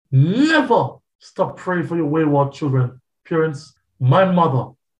Never stop praying for your wayward children. Parents, my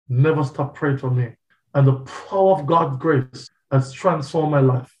mother never stopped praying for me. And the power of God's grace has transformed my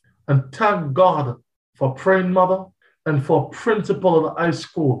life. And thank God for praying mother and for principal of the high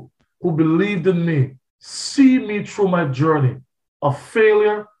school who believed in me, see me through my journey of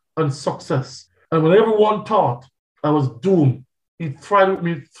failure and success. And when everyone thought I was doomed, he tried with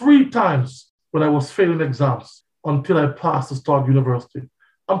me 3 times when I was failing exams until I passed to start university.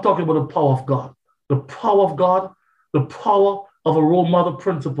 I'm talking about the power of God. The power of God, the power of a role model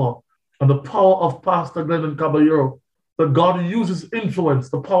principal, and the power of Pastor Glendon Caballero. That God uses influence,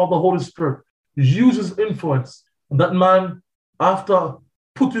 the power of the Holy Spirit uses influence. And that man, after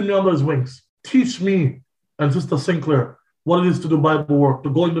putting me under his wings, teach me and Sister Sinclair what it is to do Bible work, to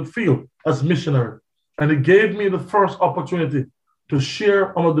go in the field as missionary. And he gave me the first opportunity to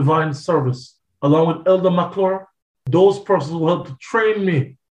share on a divine service, along with Elder McClure, those persons who helped to train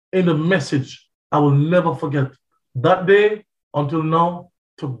me in the message. I will never forget. That day until now,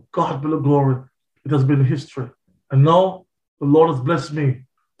 to God be the glory. It has been history. And now the Lord has blessed me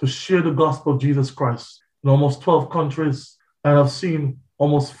to share the gospel of Jesus Christ in almost 12 countries. And I've seen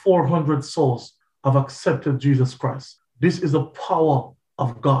almost 400 souls have accepted Jesus Christ. This is the power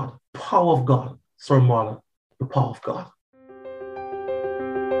of God. Power of God. Sir Marlon, the power of God.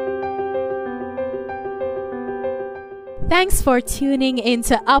 Thanks for tuning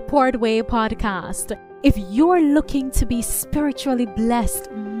into Upward Way Podcast. If you're looking to be spiritually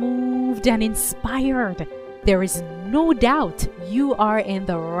blessed, moved, and inspired, there is no doubt you are in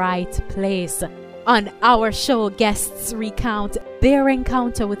the right place. On our show, guests recount their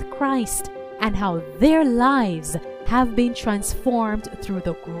encounter with Christ and how their lives have been transformed through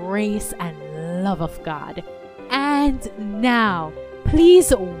the grace and love of God. And now,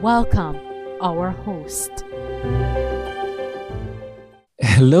 please welcome our host.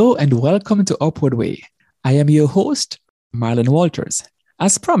 Hello and welcome to Upward Way. I am your host, Marlon Walters.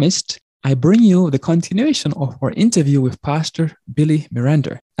 As promised, I bring you the continuation of our interview with Pastor Billy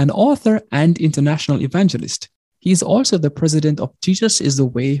Miranda, an author and international evangelist. He is also the president of Jesus is the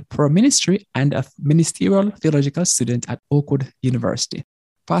Way Prayer Ministry and a ministerial theological student at Oakwood University.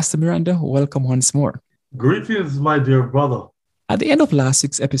 Pastor Miranda, welcome once more. Greetings, my dear brother. At the end of last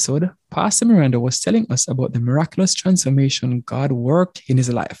week's episode, Pastor Miranda was telling us about the miraculous transformation God worked in his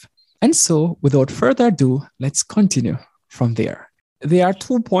life. And so, without further ado, let's continue from there. There are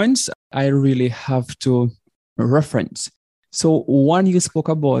 2 points I really have to reference. So one, you spoke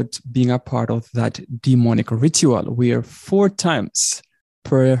about being a part of that demonic ritual where 4 times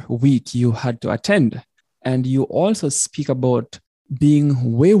per week you had to attend. And you also speak about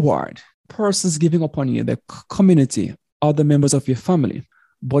being wayward, persons giving up on you, the community, other members of your family,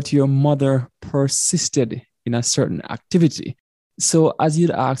 but your mother persisted in a certain activity. So as you'd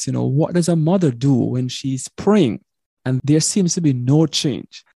ask, what does a mother do when she's praying? And there seems to be no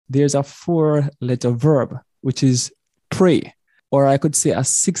change. There's a 4-letter verb, which is pray, or I could say a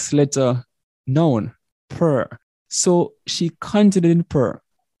 6-letter noun, prayer. So she continued in prayer.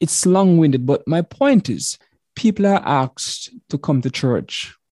 It's long-winded, but my point is, people are asked to come to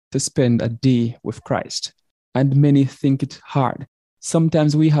church to spend a day with Christ. And many think it hard.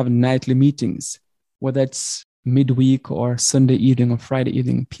 Sometimes we have nightly meetings, whether it's midweek or Sunday evening or Friday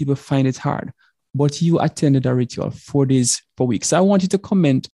evening. People find it hard. But you attended a ritual 4 days per week. So I want you to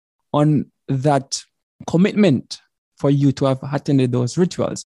comment on that commitment for you to have attended those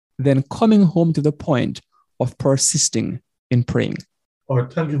rituals, then coming home to the point of persisting in praying. All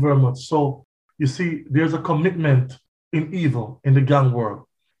right, thank you very much. So, you see, there's a commitment in evil, in the gang world.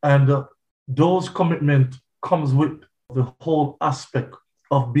 And those commitment comes with the whole aspect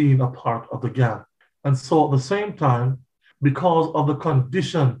of being a part of the gang. And so at the same time, because of the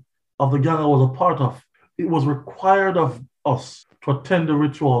condition of the gang I was a part of, it was required of us to attend the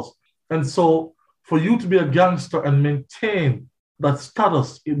rituals. And so for you to be a gangster and maintain that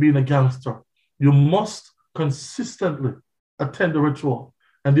status in being a gangster, you must consistently attend the ritual.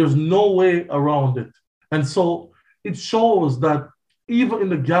 And there's no way around it. And so it shows that even in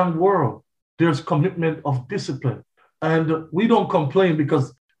the gang world, there's commitment of discipline. And we don't complain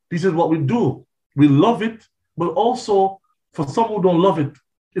because this is what we do. We love it, but also for some who don't love it,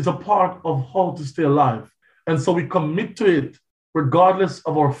 it's a part of how to stay alive. And so we commit to it regardless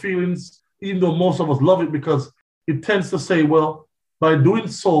of our feelings, even though most of us love it because it tends to say, well, by doing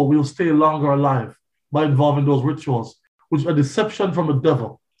so, we'll stay longer alive by involving those rituals, which are deception from the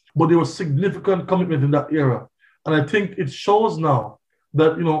devil. But there was significant commitment in that era. And I think it shows now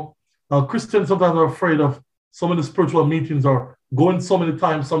that, Christians sometimes are afraid of some of the spiritual meetings or going so many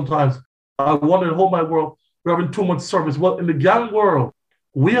times sometimes. I wonder, oh my world, we're having too much service. Well, in the gang world,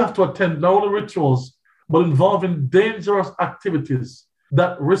 we have to attend not only rituals, but involving dangerous activities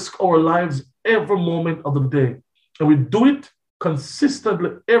that risk our lives every moment of the day. And we do it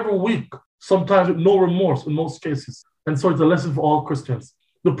consistently every week, sometimes with no remorse in most cases. And so it's a lesson for all Christians.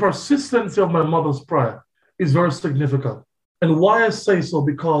 The persistency of my mother's prayer is very significant. And why I say so,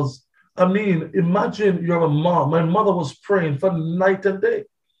 because, imagine you're a mom. My mother was praying for night and day.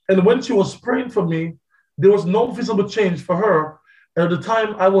 And when she was praying for me, there was no visible change for her. And at the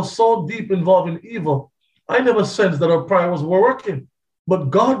time, I was so deep involved in evil, I never sensed that her prayer was working. But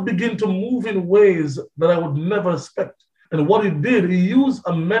God began to move in ways that I would never expect. And what he did, he used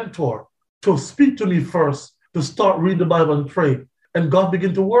a mentor to speak to me first, to start reading the Bible and pray. And God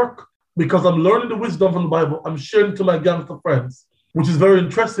began to work because I'm learning the wisdom from the Bible. I'm sharing to my gangster friends, which is very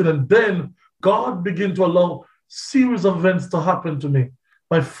interesting. And then God began to allow series of events to happen to me.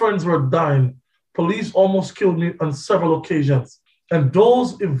 My friends were dying. Police almost killed me on several occasions. And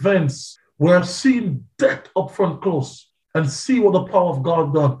those events were seeing death up front close and see what the power of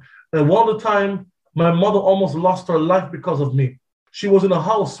God done. And one of the time, my mother almost lost her life because of me. She was in a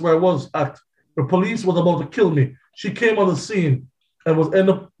house where I was at. The police was about to kill me. She came on the scene and was ended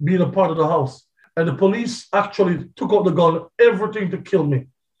up being a part of the house. And the police actually took out the gun, everything to kill me.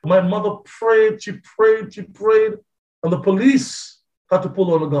 My mother prayed, she prayed, and the police had to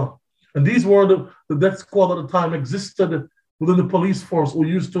pull on the gun. And these were the death squad at the time existed within the police force who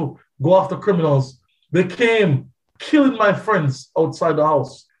used to go after criminals. They came killing my friends outside the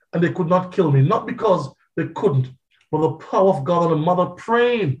house, and they could not kill me, not because they couldn't, but the power of God and the mother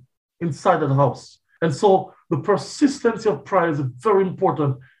praying inside of the house. And so the persistency of prayer is very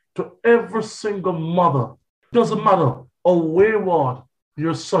important to every single mother. It doesn't matter how wayward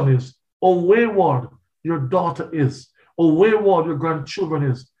your son is, how wayward your daughter is, how wayward your grandchildren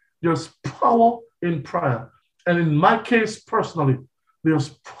is. There's power in prayer. And in my case, personally, there's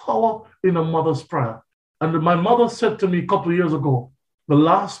power in a mother's prayer. And my mother said to me a couple of years ago, the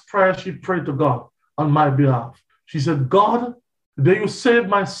last prayer she prayed to God on my behalf, she said, God, the day you saved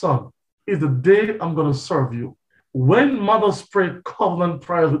my son is the day I'm going to serve you. When mothers pray covenant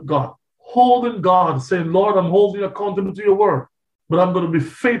prayers with God, holding God, saying, Lord, I'm holding accountable to your word, but I'm going to be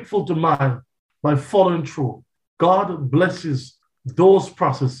faithful to mine by following through. God blesses those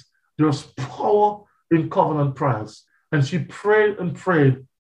processes. There's power in covenant prayers. And she prayed and prayed.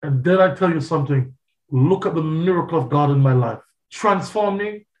 And then I tell you something, look at the miracle of God in my life. Transform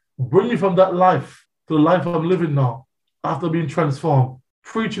me, bring me from that life to the life I'm living now after being transformed.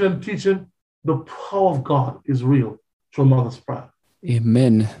 Preaching and teaching, the power of God is real through a mother's prayer.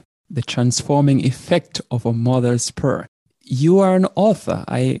 Amen. The transforming effect of a mother's prayer. You are an author,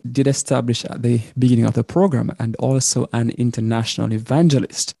 I did establish at the beginning of the program, and also an international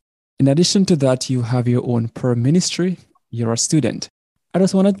evangelist. In addition to that, you have your own prayer ministry. You're a student. I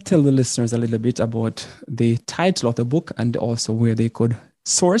just want to tell the listeners a little bit about the title of the book and also where they could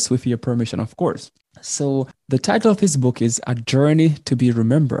source, with your permission, of course. So the title of his book is A Journey to be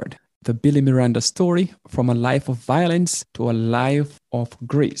Remembered, the Billy Miranda story from a life of violence to a life of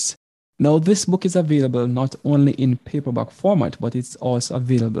grace. Now, this book is available not only in paperback format, but it's also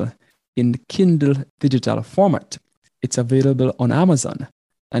available in Kindle digital format. It's available on Amazon.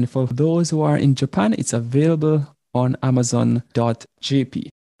 And for those who are in Japan, it's available on Amazon.jp.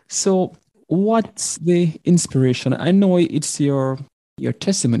 So what's the inspiration? I know it's your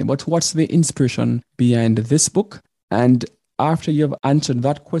testimony, but what's the inspiration behind this book? And after you've answered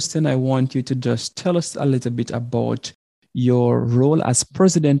that question, I want you to just tell us a little bit about your role as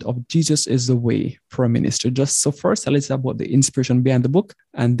president of Jesus is the Way Prayer Ministry. Just so first, a little about the inspiration behind the book,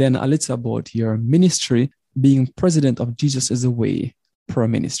 and then a little about your ministry being president of Jesus is the Way Prayer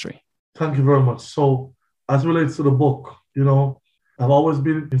Ministry. Thank you very much. So as relates to the book, I've always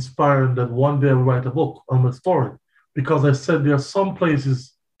been inspired that one day I'll write a book on my story, because I said there are some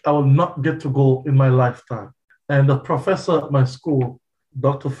places I will not get to go in my lifetime. And the professor at my school,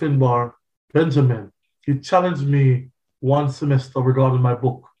 Dr. Finbar Benjamin, he challenged me one semester regarding my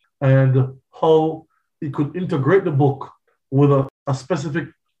book and how he could integrate the book with a specific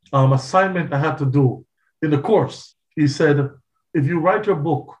assignment I had to do in the course. He said, if you write your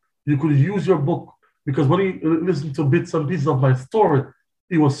book, you could use your book, because when he listened to bits and pieces of my story,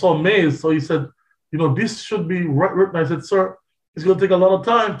 he was so amazed. So he said, this should be written. I said, sir, it's going to take a lot of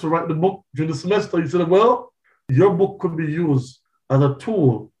time to write the book during the semester. He said, well, your book could be used as a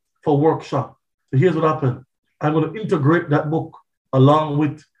tool for workshop. So here's what happened. I'm going to integrate that book along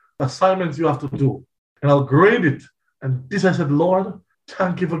with assignments you have to do, and I'll grade it. And this, I said, Lord,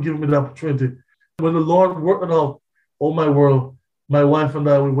 thank you for giving me the opportunity. When the Lord worked it out, oh my world, my wife and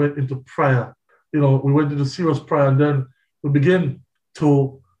I, we went into prayer. We went into serious prayer, and then we began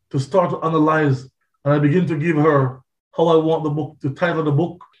to start to analyze. And I begin to give her how I want the book, the title of the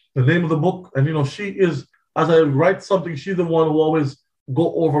book, the name of the book. And, she is, as I write something, she's the one who always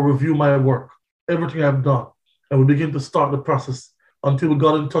go over, review my work, everything I've done. And we begin to start the process until we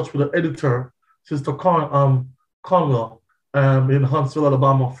got in touch with the editor, Sister Conwell, in Huntsville,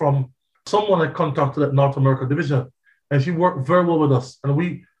 Alabama, from someone I contacted at North America Division. And she worked very well with us. And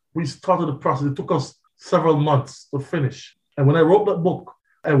we started the process. It took us several months to finish. And when I wrote that book,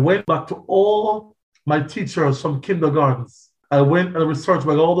 I went back to all my teachers from kindergartens. I went and researched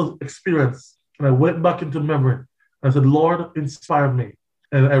by all the experience. And I went back into memory. And I said, Lord, inspire me.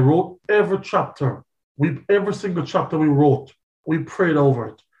 And I wrote every chapter. Every single chapter we wrote, we prayed over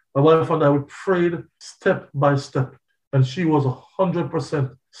it. My wife and I, we prayed step by step. And she was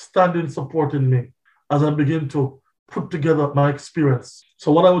 100% standing, supporting me as I begin to put together my experience.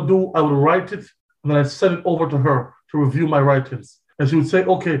 So what I would do, I would write it, and then I send it over to her to review my writings. And she would say,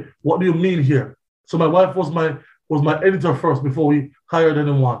 okay, what do you mean here? So my wife was my editor first before we hired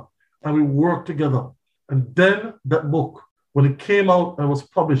anyone. And we worked together. And then that book, when it came out and was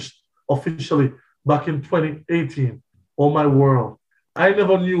published officially back in 2018, oh my world, I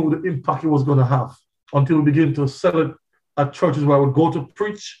never knew the impact it was going to have until we began to sell it at churches where I would go to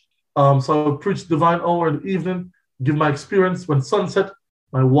preach. So I would preach Divine Hour in the evening, give my experience when sunset.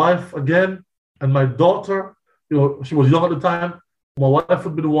 My wife again, and my daughter, she was young at the time. My wife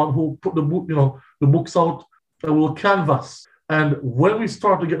would be the one who put the book, the books out, and we will canvas. And when we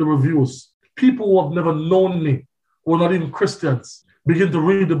start to get the reviews, people who have never known me, who are not even Christians, begin to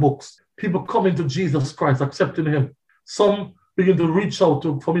read the books. People coming to Jesus Christ, accepting him. Some begin to reach out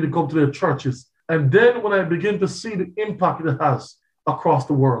for me to come to their churches. And then when I begin to see the impact it has across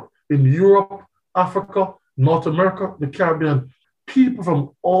the world, in Europe, Africa, North America, the Caribbean, people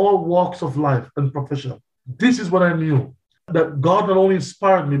from all walks of life and profession. This is when I knew that God not only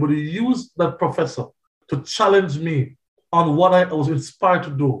inspired me, but he used that professor to challenge me on what I was inspired to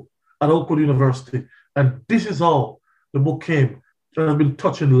do at Oakwood University. And this is how the book came. And I've been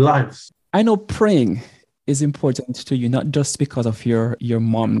touching lives. I know praying is important to you, not just because of your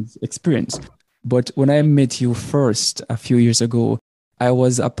mom's experience, but when I met you first a few years ago, I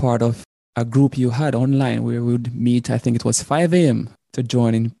was a part of a group you had online where we would meet, I think it was 5 a.m. to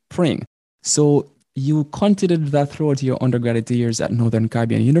join in praying. So you continued that throughout your undergraduate years at Northern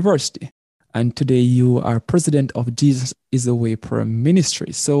Caribbean University. And today you are president of Jesus is the Way Prayer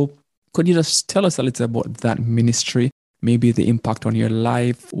Ministry. So could you just tell us a little about that ministry? Maybe the impact on your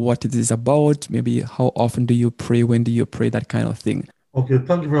life, what it is about, maybe how often do you pray, when do you pray, that kind of thing. Okay,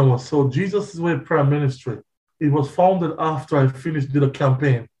 thank you very much. So Jesus is the Way Prayer Ministry, it was founded after I did a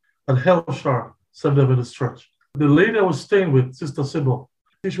campaign at Hellshire Seventh Adventist Church. The lady I was staying with, Sister Sybil,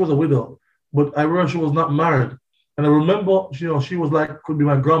 she was a widow, but I realized she was not married. And I remember, she was like, could be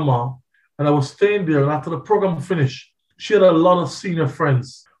my grandma. And I was staying there. And after the program finished, she had a lot of senior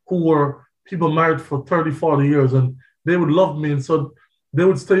friends who were people married for 30, 40 years. And they would love me. And so they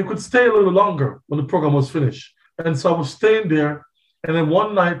would stay. You could stay a little longer when the program was finished. And so I was staying there. And then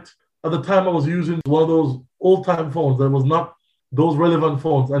one night, at the time I was using one of those old-time phones that was not those relevant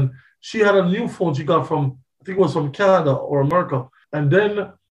phones. And she had a new phone she got from, I think it was from Canada or America. And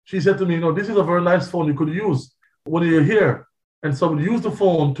then she said to me, this is a very nice phone you could use when you're here. And so I would use the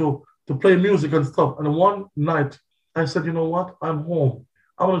phone to play music and stuff. And one night I said, you know what? I'm home.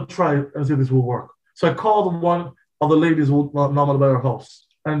 I'm going to try it and see if this will work. So I called one of the ladies who were normally by her house.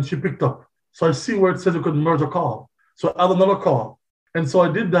 And she picked up. So I see where it says you could merge a call. So I add another call. And so I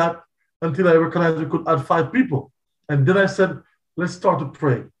did that until I recognized we could add 5 people. And then I said, let's start to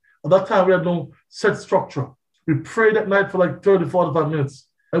pray. At that time, we had no set structure. We prayed at night for like 30, 45 minutes.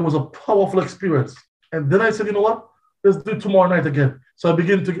 It was a powerful experience. And then I said, you know what? Let's do it tomorrow night again. So I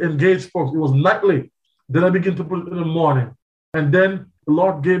began to engage folks. It was nightly. Then I began to put it in the morning. And then the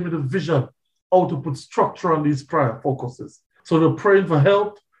Lord gave me the vision how to put structure on these prayer focuses. So we're praying for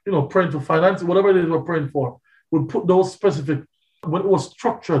health, praying for finance, whatever it is we're praying for. We put those specific. When it was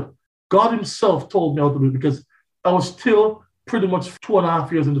structured, God himself told me how to do it because I was still pretty much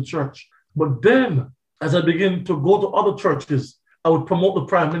 2.5 years in the church. But then, as I began to go to other churches, I would promote the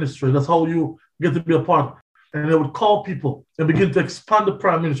prayer ministry. That's how you get to be a part. And I would call people and begin to expand the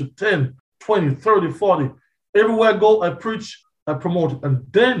prayer ministry, 10, 20, 30, 40. Everywhere I go, I preach, I promote it. And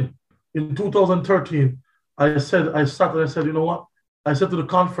then in 2013, I sat and I said, you know what? I said to the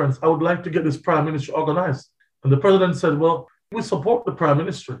conference, I would like to get this prayer ministry organized. And the president said, well, we support the prayer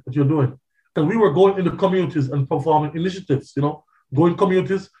ministry that you're doing. And we were going into communities and performing initiatives, go in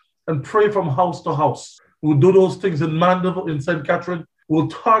communities and pray from house to house. We'll do those things in Mandeville, in St. Catherine. We'll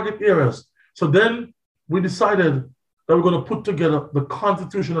target areas. So then we decided that we're going to put together the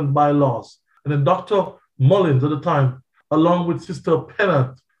Constitution and bylaws. And then Dr. Mullins at the time, along with Sister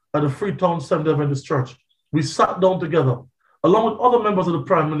Pennant at the Freetown Seventh-day Adventist Church, we sat down together, along with other members of the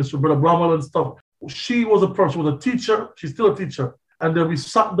Prime Minister, Brother Bramwell and stuff. She was a person, was a teacher, she's still a teacher. And then we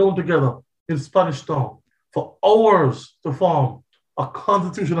sat down together in Spanish Town for hours to form a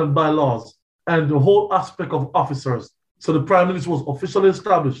constitution and bylaws and the whole aspect of officers. So the Prime Minister was officially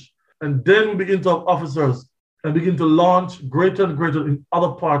established. And then we begin to have officers and begin to launch greater and greater in other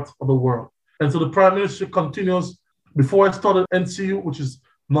parts of the world. And so the Prime Minister continues. Before I started NCU, which is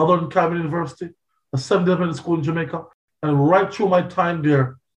Northern Caribbean University, a Seventh-day Adventist school in Jamaica, and right through my time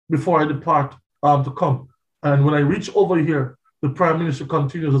there before I depart to come. And when I reach over here, the Prime Minister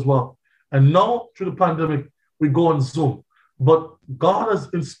continues as well. And now, through the pandemic, we go on Zoom. But God has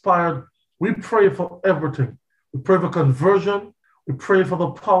inspired. We pray for everything. We pray for conversion. We pray for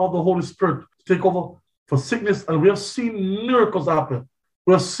the power of the Holy Spirit to take over for sickness. And we have seen miracles happen.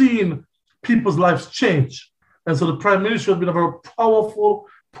 We have seen people's lives change. And so the Prime Minister has been a very powerful,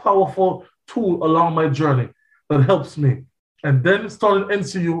 powerful tool along my journey that helps me. And then starting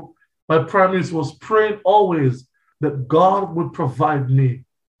NCU, my Prime Minister was praying always that God would provide me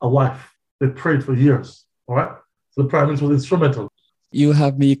a wife. They prayed for years. All right. So the Prime Minister was instrumental. You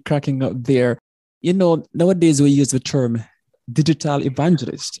have me cracking up there. You know, nowadays we use the term digital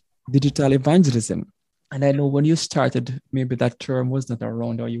evangelist, digital evangelism. And I know when you started, maybe that term was not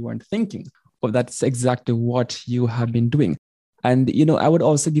around or you weren't thinking, but that's exactly what you have been doing. And, you know, I would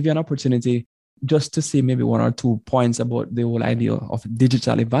also give you an opportunity just to say maybe one or 2 points about the whole idea of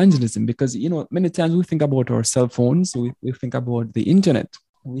digital evangelism, because, you know, many times we think about our cell phones, we think about the internet,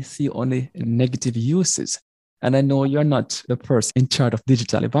 we see only negative uses. And I know you're not the person in charge of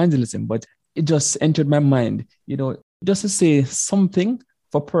digital evangelism, but it just entered my mind, you know, just to say something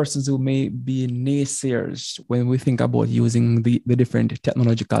for persons who may be naysayers when we think about using the different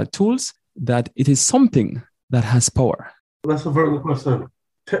technological tools, that it is something that has power. That's a very good question.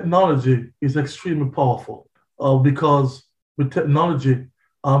 Technology is extremely powerful because with technology,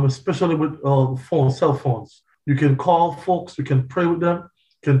 especially with cell phones, you can call folks, you can pray with them,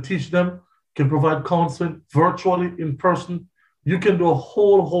 can teach them, can provide counseling virtually, in person. You can do a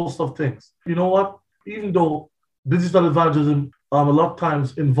whole host of things. You know what? Even though digital evangelism a lot of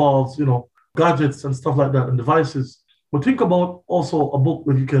times involves, you know, gadgets and stuff like that and devices, but think about also a book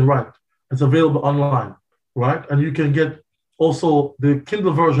that you can write. It's available online, right? And you can get also the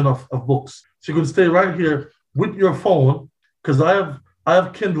Kindle version of books. So you can stay right here with your phone, because I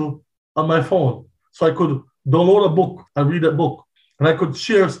have Kindle on my phone. So I could download a book and read that book. And I could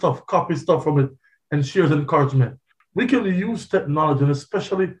share stuff, copy stuff from it, and share as encouragement. We can use technology, and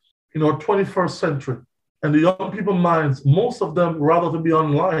especially in our 21st century. And the young people's minds, most of them rather to be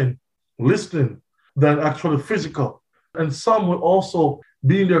online, listening, than actually physical. And some will also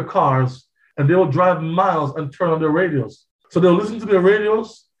be in their cars, and they will drive miles and turn on their radios. So they'll listen to their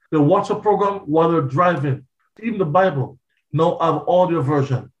radios, they'll watch a program while they're driving. Even the Bible now have audio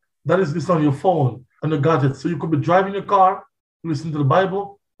version. That is this on your phone and the gadget. So you could be driving your car, listen to the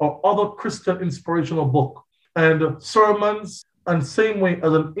Bible or other Christian inspirational book. And sermons, and same way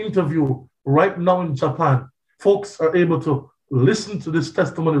as an interview right now in Japan, folks are able to listen to this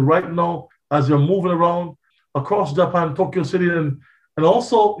testimony right now as you're moving around across Japan, Tokyo City, and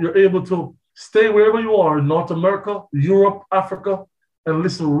also you're able to stay wherever you are in North America, Europe, Africa, and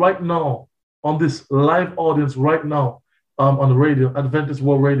listen right now on this live audience right now on the radio, Adventist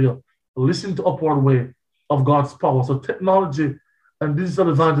World Radio. Listen to Upward Way of God's power. So technology and digital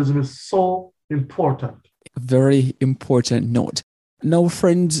evangelism is so important. Very important note. Now,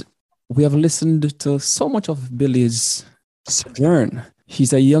 friends, we have listened to so much of Billy's sojourn.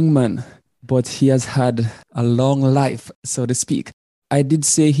 He's a young man, but he has had a long life, so to speak. I did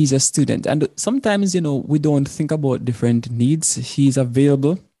say he's a student, and sometimes, you know, we don't think about different needs. He's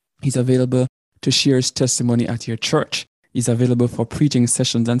available to share his testimony at your church. He's available for preaching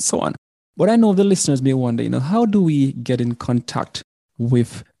sessions and so on. But I know the listeners may wonder, you know, how do we get in contact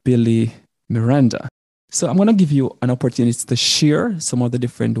with Billy Miranda? So I'm going to give you an opportunity to share some of the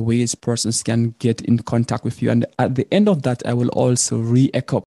different ways persons can get in contact with you. And at the end of that, I will also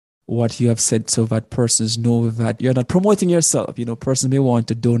re-echo what you have said so that persons know that you're not promoting yourself. You know, persons may want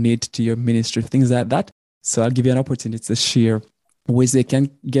to donate to your ministry, things like that. So I'll give you an opportunity to share ways they can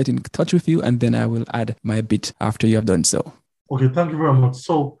get in touch with you, and then I will add my bit after you have done so. Okay, thank you very much.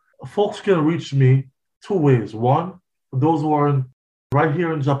 So folks can reach me 2 ways. One, those who are right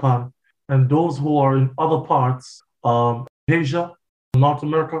here in Japan, and those who are in other parts of Asia, North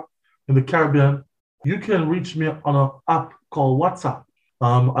America, in the Caribbean, you can reach me on an app called WhatsApp.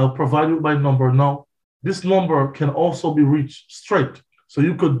 I'll provide you my number now. This number can also be reached straight. So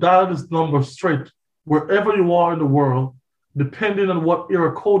you could dial this number straight wherever you are in the world, depending on what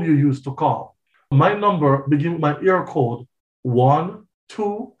area code you use to call. My number begins with my area code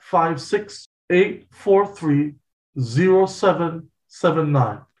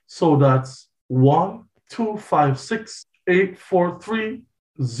 1-256-843-0779. So that's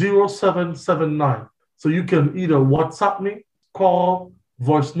 1-256-843-0779. So you can either WhatsApp me, call,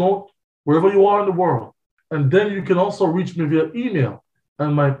 voice note, wherever you are in the world. And then you can also reach me via email.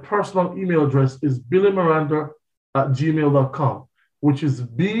 And my personal email address is billymiranda@gmail.com, which is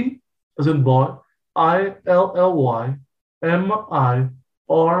B as in boy, ILLYMIRANDER,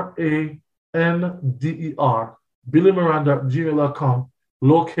 billymiranda@gmail.com,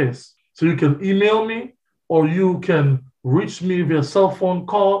 lowercase. So you can email me or you can reach me via cell phone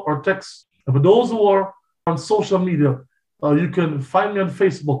call or text. And for those who are on social media, you can find me on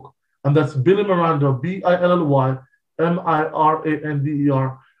Facebook, and that's Billy Miranda, BILLYMIRANDER,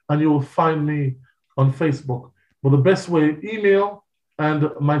 and you will find me on Facebook. But the best way, email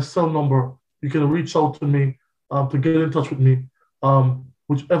and my cell number, you can reach out to me to get in touch with me,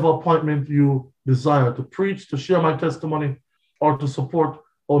 whichever appointment you desire, to preach, to share my testimony, or to support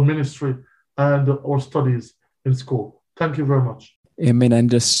our ministry and our studies in school. Thank you very much. Amen. And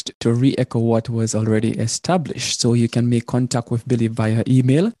just to re-echo what was already established, so you can make contact with Billy via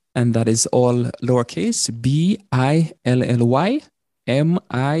email, and that is all lowercase,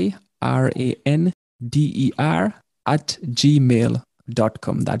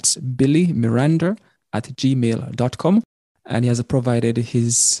 BILLYMIRANDER@gmail.com. That's BillyMiranda@gmail.com. And he has provided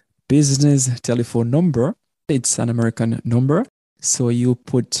his business telephone number. It's an American number. So you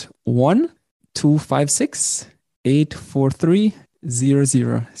put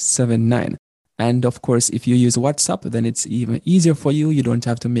 1-256-843-0079. And of course, if you use WhatsApp, then it's even easier for you. You don't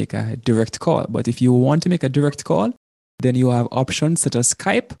have to make a direct call. But if you want to make a direct call, then you have options such as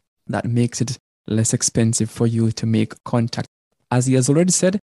Skype that makes it less expensive for you to make contact. As he has already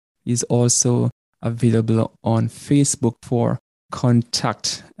said, he's also available on Facebook for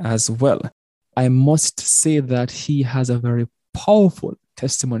contact as well. I must say that he has a very powerful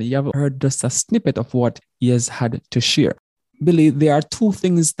testimony. You have heard just a snippet of what he has had to share. Billy, there are two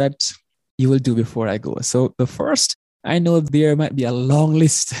things that you will do before I go. So the first, I know there might be a long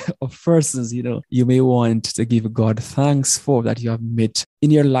list of persons, you may want to give God thanks for that you have met in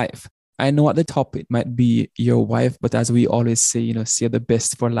your life. I know at the top it might be your wife, but as we always say, say the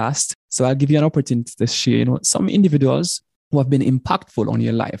best for last. So I'll give you an opportunity to share, some individuals who have been impactful on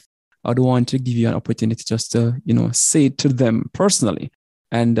your life. I'd want to give you an opportunity just to, say it to them personally.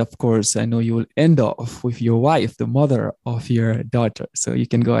 And of course, I know you will end off with your wife, the mother of your daughter. So you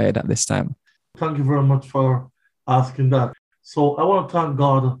can go ahead at this time. Thank you very much for asking that. So I want to thank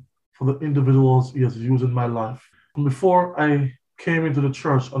God for the individuals he has used in my life. Before I came into the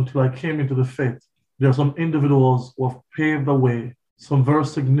church, until I came into the faith, there are some individuals who have paved the way, some very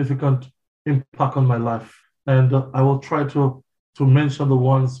significant impact on my life. And I will try to mention the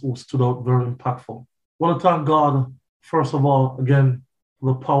ones who stood out very impactful. I want to thank God, first of all, again,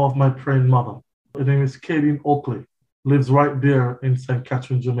 for the power of my praying mother. Her name is Kadeen Oakley, lives right there in St.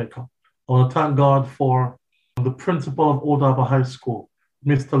 Catherine, Jamaica. I want to thank God for the principal of Old Harbour High School,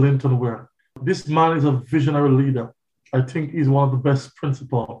 Mr. Linton Ware. This man is a visionary leader. I think he's one of the best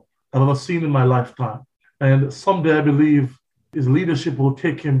principals I've ever seen in my lifetime. And someday I believe his leadership will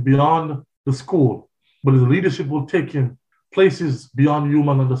take him beyond the school, but his leadership will take him places beyond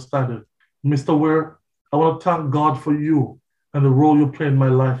human understanding. Mr. Ware, I want to thank God for you and the role you play in my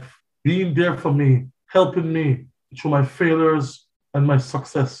life, being there for me, helping me through my failures and my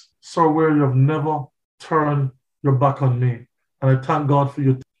success. Sir Ware, you have never turned your back on me. And I thank God for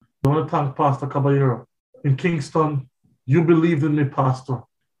you. I want to thank Pastor Caballero. In Kingston, you believed in me, Pastor.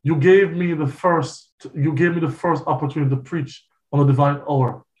 You gave me the first opportunity to preach on the Divine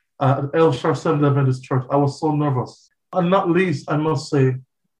Hour at Elshire Seventh Adventist Church. I was so nervous. And not least, I must say,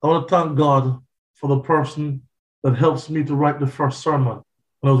 I want to thank God for the person that helps me to write the first sermon.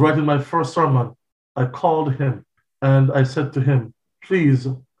 When I was writing my first sermon, I called him and I said to him, please,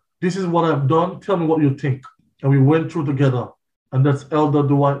 this is what I've done. Tell me what you think. And we went through together. And that's Elder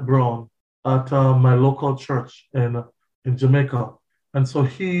Dwight Brown at my local church in Jamaica. And so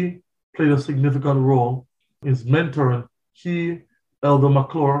he played a significant role. His mentoring, Elder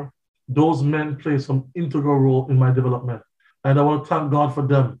McClure, those men play some integral role in my development. And I want to thank God for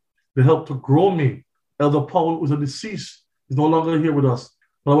them. They helped to grow me. Elder Paul, who is a deceased, is no longer here with us.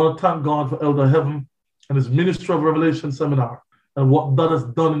 But I want to thank God for Elder Heaven and his Ministry of Revelation seminar and what that has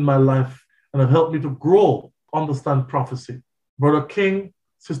done in my life and have helped me to grow, understand prophecy. Brother King,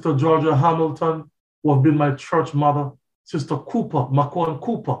 Sister Georgia Hamilton, who have been my church mother, Sister Cooper, Macon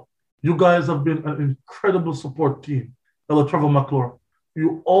Cooper. You guys have been an incredible support team. Elder Trevor McClure,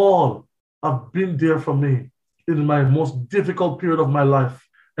 you all have been there for me in my most difficult period of my life.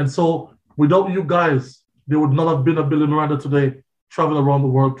 And so without you guys, there would not have been a Billy Miranda today traveling around the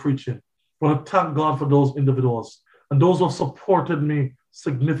world preaching. I want to thank God for those individuals and those who have supported me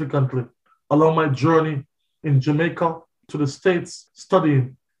significantly along my journey in Jamaica to the States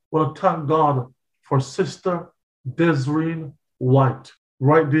studying. I want to thank God for Sister Desireen White,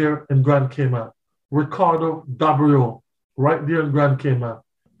 right there in Grand Cayman. Ricardo Gabriel, right there in Grand Cayman.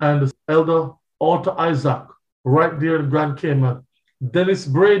 And Elder Alta Isaac, right there in Grand Cayman. Dennis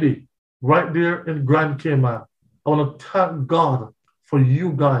Brady, right there in Grand Cayman. I want to thank God for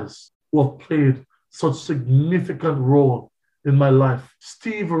you guys who have played such significant role in my life.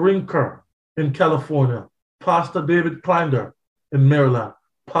 Steve Rinker in California. Pastor David Klinder in Maryland.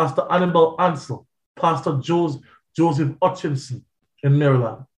 Pastor Annabelle Ansel. Pastor Joseph Hutchinson in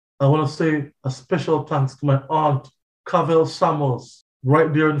Maryland. I want to say a special thanks to my aunt, Cavell Samuels,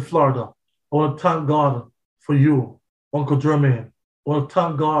 right there in Florida. I want to thank God for you, Uncle Jermaine. I want to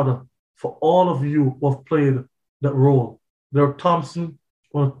thank God for all of you who have played that role. Derek Thompson,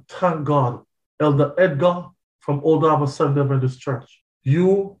 I want to thank God. Elder Edgar from Old Harbor Seventh Adventist Church.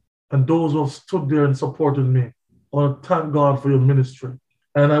 You and those who have stood there and supported me. I want to thank God for your ministry.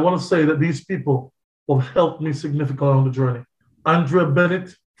 And I want to say that these people have helped me significantly on the journey. Andrea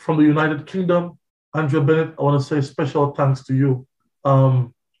Bennett from the United Kingdom. Andrea Bennett, I want to say special thanks to you.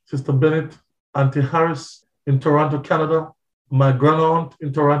 Sister Bennett, Auntie Harris in Toronto, Canada. My grandaunt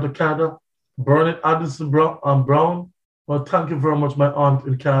in Toronto, Canada. Bernadette Addison Brown. Well, thank you very much, my aunt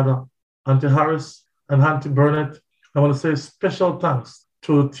in Canada. Auntie Harris and Auntie Bernadette. I want to say special thanks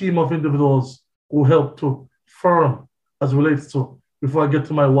to a team of individuals who helped to firm as relates to, before I get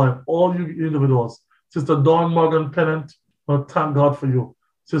to my wife, all you individuals. Sister Dawn Morgan Pennant, I want to thank God for you.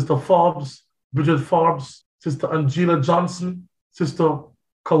 Sister Forbes, Bridget Forbes, Sister Angela Johnson, Sister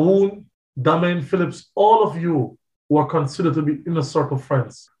Kawoon, Damaine Phillips, all of you who are considered to be inner circle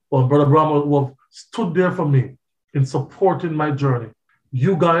friends. Well, Brother Bramwell, who have stood there for me in supporting my journey.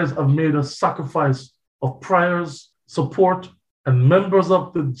 You guys have made a sacrifice of prayers, support, and members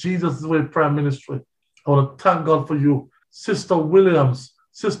of the Jesus Way Prayer Ministry. I want to thank God for you. Sister Williams,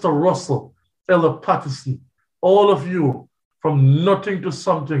 Sister Russell, Elder Patterson, all of you from nothing to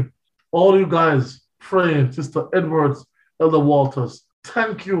something, all you guys praying, Sister Edwards, Elder Walters,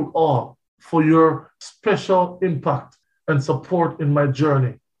 thank you all for your special impact and support in my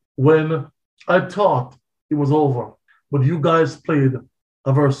journey when I thought it was over. But you guys played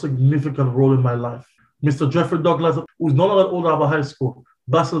a very significant role in my life. Mr. Jeffrey Douglas, who is no longer at Old Harbor High School,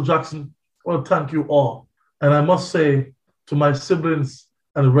 Basil Jackson, I want to thank you all. And I must say to my siblings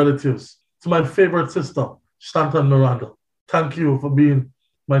and relatives, to my favorite sister, Shantan Miranda, thank you for being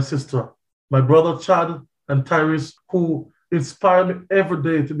my sister. My brother Chad and Tyrese, who inspire me every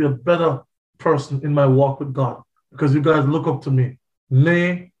day to be a better person in my walk with God, because you guys look up to me.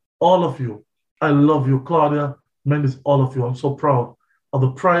 Nay, all of you, I love you. Claudia, Mendes, all of you. I'm so proud of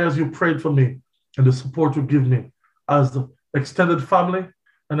the prayers you prayed for me and the support you give me as the extended family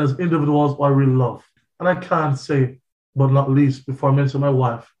and as individuals who I really love. And I can't say, but not least, before I mention my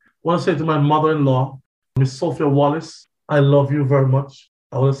wife, I want to say to my mother-in-law, Miss Sophia Wallace, I love you very much.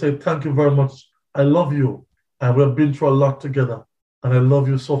 I want to say thank you very much. I love you. And we have been through a lot together. And I love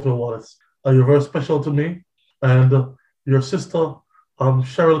you, Sophia Wallace. You're very special to me. And your sister,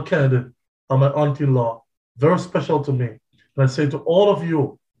 Cheryl Kennedy, my auntie-in-law, very special to me. And I say to all of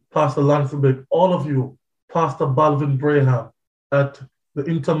you, Pastor Lansonbeck, all of you, Pastor Balvin Braham at the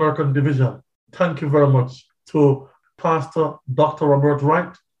Inter-American Division, thank you very much. To Pastor Dr. Robert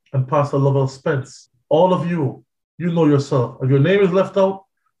Wright and Pastor Lovell Spence, all of you, you know yourself. If your name is left out,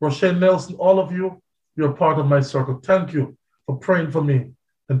 Rochelle Nelson, all of you, you're part of my circle. Thank you for praying for me.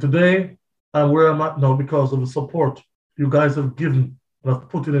 And today, I'm where I'm at now because of the support you guys have given and have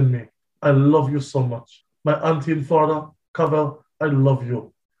put it in me. I love you so much. My auntie in Florida, Cavell, I love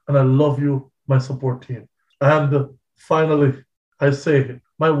you. And I love you, my support team. And finally, I say,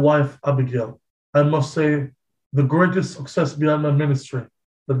 my wife, Abigail, I must say, the greatest success behind my ministry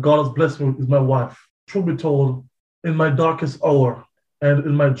that God has blessed me with is my wife. Truth be told, in my darkest hour and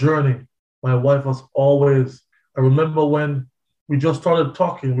in my journey, my wife was always, I remember when we just started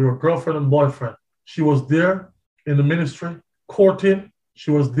talking, we were girlfriend and boyfriend. She was there in the ministry, courting,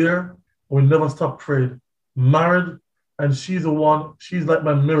 she was there, and we never stopped praying. Married, and she's the one, she's like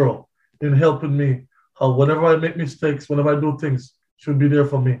my mirror in helping me. How whenever I make mistakes, whenever I do things, she'll be there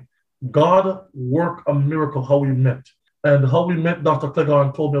for me. God worked a miracle how we met. And how we met, Dr.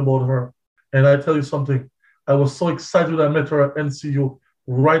 Clegg told me about her. And I tell you something, I was so excited when I met her at NCU,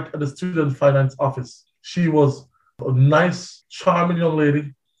 right at the student finance office. She was a nice, charming young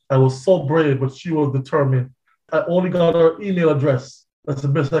lady. I was so brave, but she was determined. I only got her email address. That's the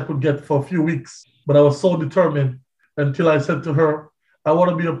best I could get for a few weeks. But I was so determined until I said to her, I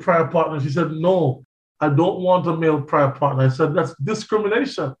want to be a prayer partner. She said, no, I don't want a male prayer partner. I said, that's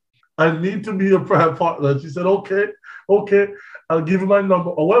discrimination. I need to be a prayer partner. She said, okay, I'll give you my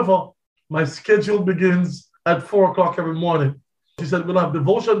number. However, my schedule begins at 4 o'clock every morning. She said, we'll have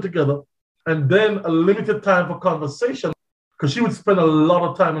devotion together and then a limited time for conversation, because she would spend a lot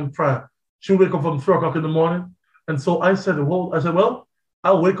of time in prayer. She would wake up from 3 o'clock in the morning. And so I said, well,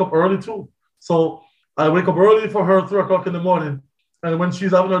 I'll wake up early too. So I wake up early for her, 3 o'clock in the morning. And when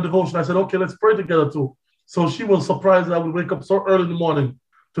she's having her devotion, I said, okay, let's pray together too. So she was surprised that I would wake up so early in the morning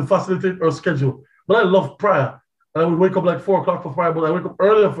to facilitate her schedule. But I love prayer. And I would wake up like 4 o'clock for prayer, but I wake up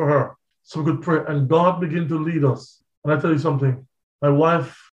earlier for her so we could pray. And God began to lead us. And I tell you something, my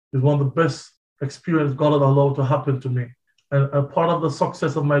wife is one of the best experiences God had allowed to happen to me. And a part of the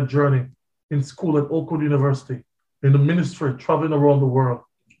success of my journey in school at Oakwood University, in the ministry, traveling around the world,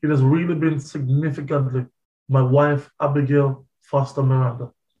 it has really been significantly my wife, Abigail Foster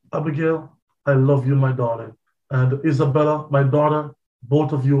Miranda. Abigail, I love you, my darling. And Isabella, my daughter,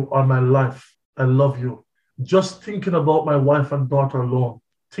 both of you are my life. I love you. Just thinking about my wife and daughter alone,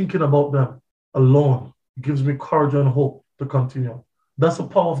 thinking about them alone, gives me courage and hope to continue. That's the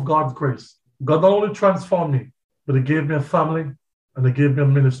power of God's grace. God not only transformed me, but He gave me a family and He gave me a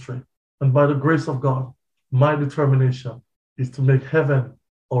ministry. And by the grace of God, my determination is to make heaven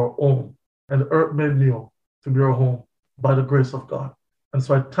our home and earth made new to be our home by the grace of God. And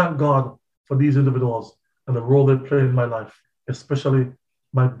so I thank God for these individuals and the role they play in my life, especially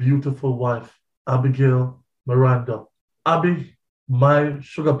my beautiful wife, Abigail Miranda. Abby, my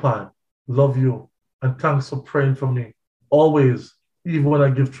sugar pie, love you. And thanks for praying for me. Always, even when I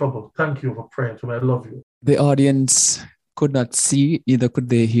give trouble, thank you for praying for me. I love you. The audience could not see, either could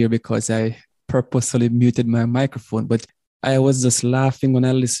they hear, because I purposefully muted my microphone. But I was just laughing when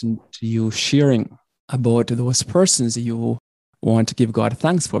I listened to you sharing about those persons you want to give God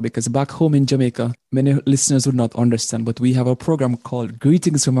thanks for, because back home in Jamaica, many listeners would not understand, but we have a program called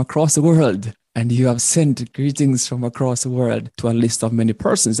Greetings from Across the World. And you have sent greetings from across the world to a list of many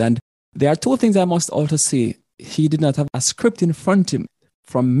persons. And there are two things I must also say. He did not have a script in front of him.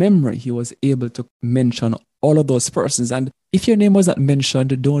 From memory, he was able to mention all of those persons. And if your name was not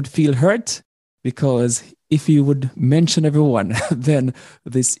mentioned, don't feel hurt, because if you would mention everyone, then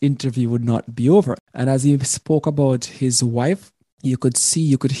this interview would not be over. And as he spoke about his wife, you could see,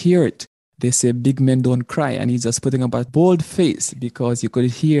 you could hear it. They say big men don't cry, and he's just putting up a bold face because you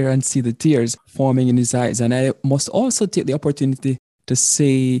could hear and see the tears forming in his eyes. And I must also take the opportunity to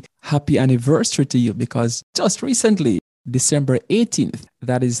say happy anniversary to you, because just recently, December 18th,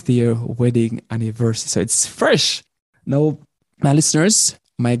 that is their wedding anniversary. So it's fresh. Now, my listeners,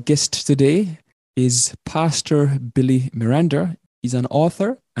 my guest today is Pastor Billy Miranda. He's an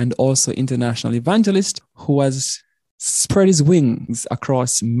author and also international evangelist who has spread his wings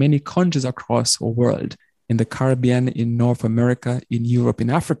across many countries across the world, in the Caribbean, in North America, in Europe,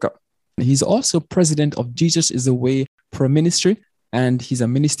 in Africa. He's also president of Jesus is the Way Pro Ministry, and he's a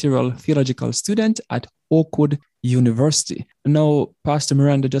ministerial theological student at Oakwood University. Now, Pastor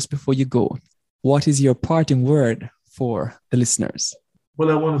Miranda, just before you go, what is your parting word for the listeners? Well,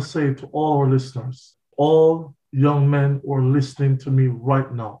 I want to say to all our listeners, all young men who are listening to me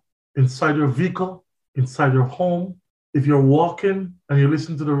right now, inside your vehicle, inside your home, if you're walking and you're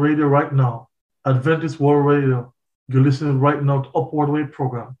listening to the radio right now, Adventist World Radio, you're listening right now to Upward Way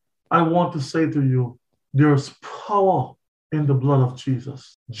program, I want to say to you, there's power in the blood of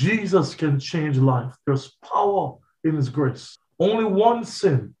Jesus. Jesus can change life. There's power in His grace. Only one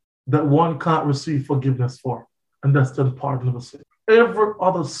sin that one can't receive forgiveness for, and that's the pardon of a sin. Every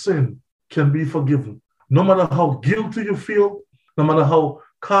other sin can be forgiven. No matter how guilty you feel, no matter how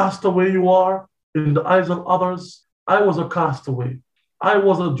cast away you are in the eyes of others. I was a castaway. I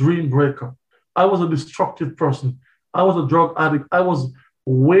was a dream breaker. I was a destructive person. I was a drug addict. I was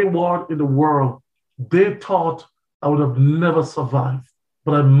wayward in the world. They thought I would have never survived.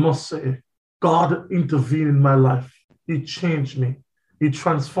 But I must say, God intervened in my life. He changed me. He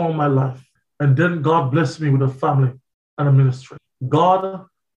transformed my life. And then God blessed me with a family and a ministry. God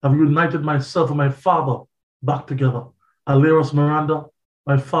have united myself and my father back together. Aleros Miranda,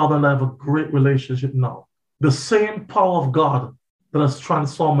 my father and I have a great relationship now. The same power of God that has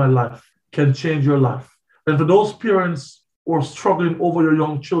transformed my life can change your life. And for those parents who are struggling over your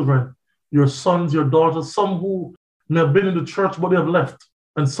young children, your sons, your daughters, some who may have been in the church but they have left,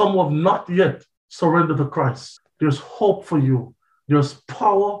 and some who have not yet surrendered to Christ. There's hope for you. There's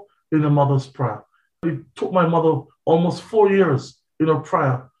power in a mother's prayer. It took my mother almost 4 years in her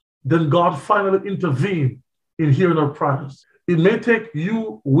prayer. Then God finally intervened in hearing her prayers. It may take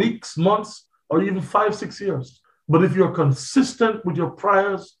you weeks, months, or even 5, 6 years. But if you're consistent with your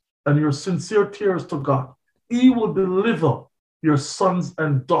prayers and your sincere tears to God, He will deliver your sons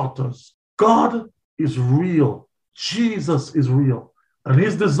and daughters. God is real. Jesus is real. And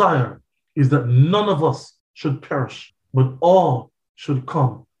His desire is that none of us should perish, but all should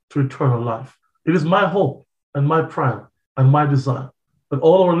come to eternal life. It is my hope and my prayer and my desire that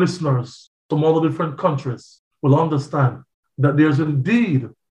all our listeners from all the different countries will understand that there's indeed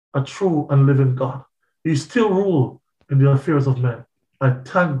a true and living God. He still rules in the affairs of men. I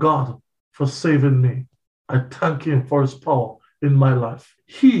thank God for saving me. I thank Him for His power in my life.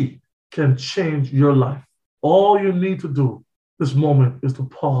 He can change your life. All you need to do this moment is to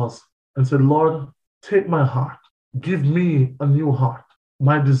pause and say, Lord, take my heart. Give me a new heart.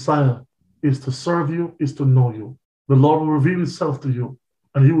 My desire is to serve you, is to know you. The Lord will reveal Himself to you,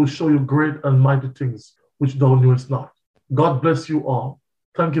 and He will show you great and mighty things which thou knewest not. God bless you all.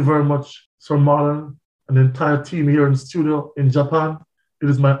 Thank you very much, Sir Marlon, and the entire team here in the studio in Japan. It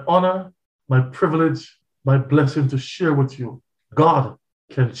is my honor, my privilege, my blessing to share with you. God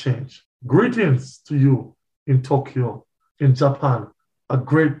can change. Greetings to you in Tokyo, in Japan, a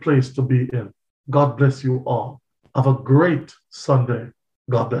great place to be in. God bless you all. Have a great Sunday.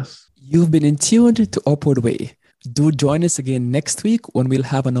 God bless. You've been in tuned to Upward Way. Do join us again next week when we'll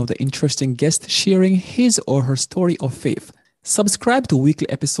have another interesting guest sharing his or her story of faith. Subscribe to weekly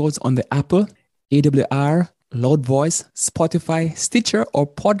episodes on the Apple, AWR, Loud Voice, Spotify, Stitcher, or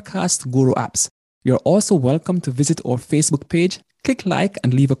Podcast Guru apps. You're also welcome to visit our Facebook page, click like,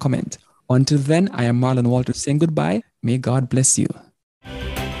 and leave a comment. Until then, I am Marlon Walters saying goodbye. May God bless you.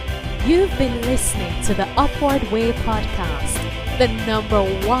 You've been listening to the Upward Way podcast, the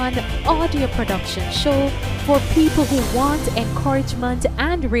 #1 audio production show for people who want encouragement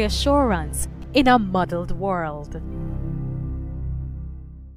and reassurance in a muddled world.